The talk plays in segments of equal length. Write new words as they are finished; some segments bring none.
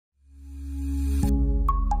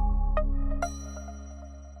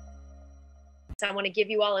minutes. I want to give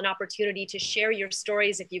you all an opportunity to share your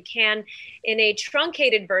stories if you can in a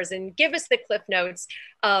truncated version. Give us the cliff notes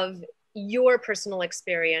of your personal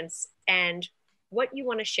experience and what you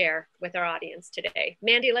want to share with our audience today.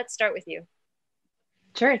 Mandy, let's start with you.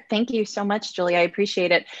 Sure. Thank you so much, Julie. I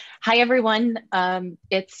appreciate it. Hi, everyone.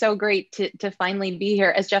 It's so great to finally be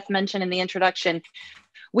here. As Jeff mentioned in the introduction,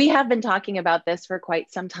 we have been talking about this for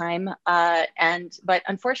quite some time, but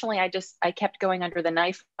unfortunately, I kept going under the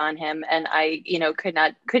knife on him, and I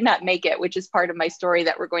could not make it, which is part of my story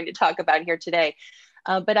that we're going to talk about here today.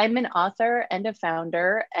 But I'm an author and a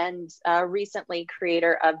founder and recently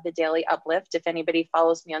creator of the Daily Uplift. If anybody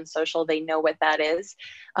follows me on social, they know what that is.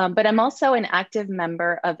 But I'm also an active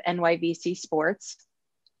member of NYVC Sports.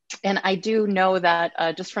 And I do know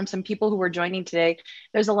that just from some people who were joining today,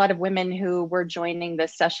 there's a lot of women who were joining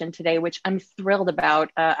this session today, which I'm thrilled about.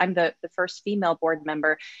 I'm the first female board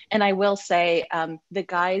member. And I will say the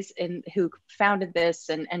guys who founded this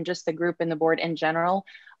and just the group and the board in general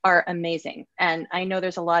are amazing. And I know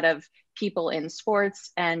there's a lot of people in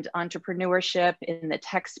sports and entrepreneurship in the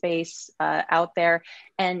tech space out there.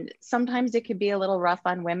 And sometimes it could be a little rough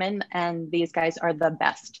on women, and these guys are the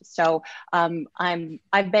best. So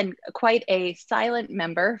I've been quite a silent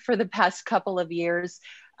member for the past couple of years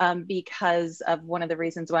because of one of the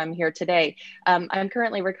reasons why I'm here today. I'm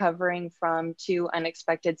currently recovering from 2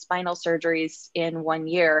 unexpected spinal surgeries in 1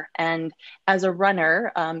 year. And as a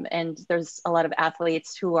runner, and there's a lot of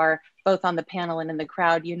athletes who are both on the panel and in the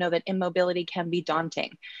crowd, you know that immobility can be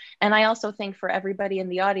daunting. And I also think for everybody in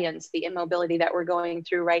the audience, the immobility that we're going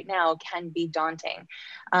through right now can be daunting.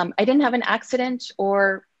 I didn't have an accident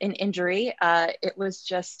or an injury. It was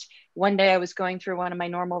just one day I was going through one of my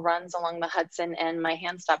normal runs along the Hudson and my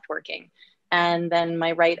hand stopped working. And then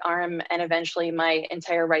my right arm and eventually my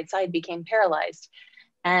entire right side became paralyzed.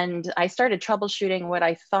 And I started troubleshooting what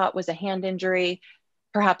I thought was a hand injury,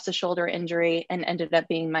 perhaps a shoulder injury, and ended up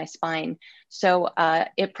being my spine. So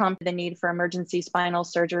it prompted the need for emergency spinal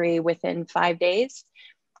surgery within 5 days.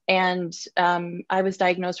 And I was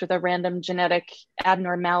diagnosed with a random genetic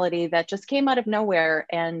abnormality that just came out of nowhere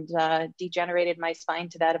and degenerated my spine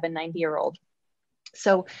to that of a 90-year-old.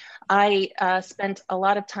 So I spent a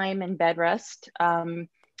lot of time in bed rest,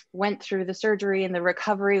 went through the surgery and the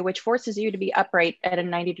recovery, which forces you to be upright at a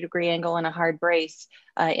 90-degree angle in a hard brace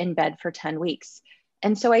in bed for 10 weeks.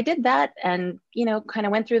 And so I did that and, kind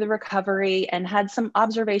of went through the recovery and had some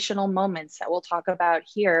observational moments that we'll talk about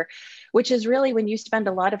here, which is really when you spend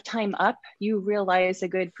a lot of time up, you realize a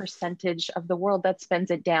good percentage of the world that spends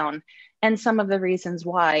it down. And some of the reasons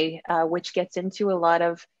why, which gets into a lot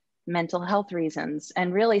of mental health reasons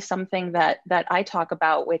and really something that I talk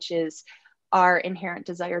about, which is our inherent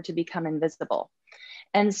desire to become invisible.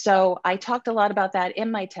 And so I talked a lot about that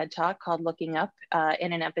in my TED Talk called Looking Up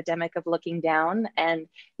in an Epidemic of Looking Down, and,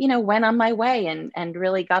 went on my way and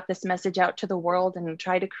really got this message out to the world and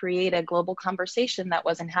tried to create a global conversation that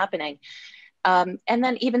wasn't happening. And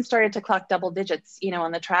then even started to clock double digits,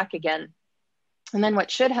 on the track again. And then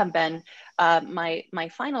what should have been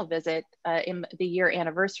my final visit in the year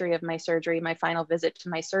anniversary of my surgery, my final visit to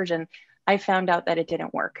my surgeon, I found out that it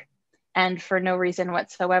didn't work. And for no reason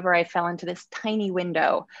whatsoever, I fell into this tiny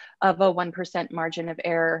window of a 1% margin of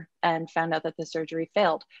error and found out that the surgery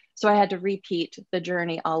failed. So I had to repeat the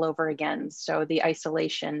journey all over again. So the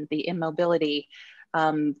isolation, the immobility,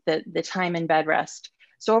 the time in bed rest.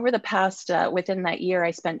 So over the past, within that year,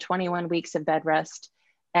 I spent 21 weeks of bed rest.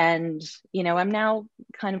 And, I'm now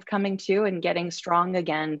kind of coming to and getting strong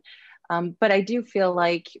again. But I do feel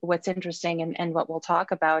like what's interesting and what we'll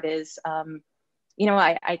talk about is,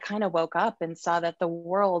 I kind of woke up and saw that the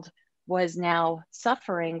world was now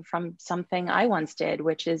suffering from something I once did,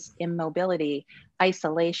 which is immobility,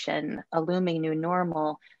 isolation, a looming new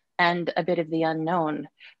normal, and a bit of the unknown.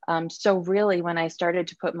 So really, when I started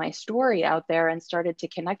to put my story out there and started to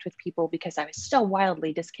connect with people, because I was so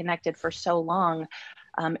wildly disconnected for so long,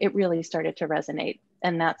 it really started to resonate.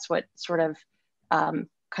 And that's what sort of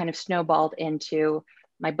kind of snowballed into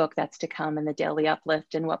my book that's to come and the Daily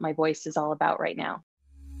Uplift and what my voice is all about right now.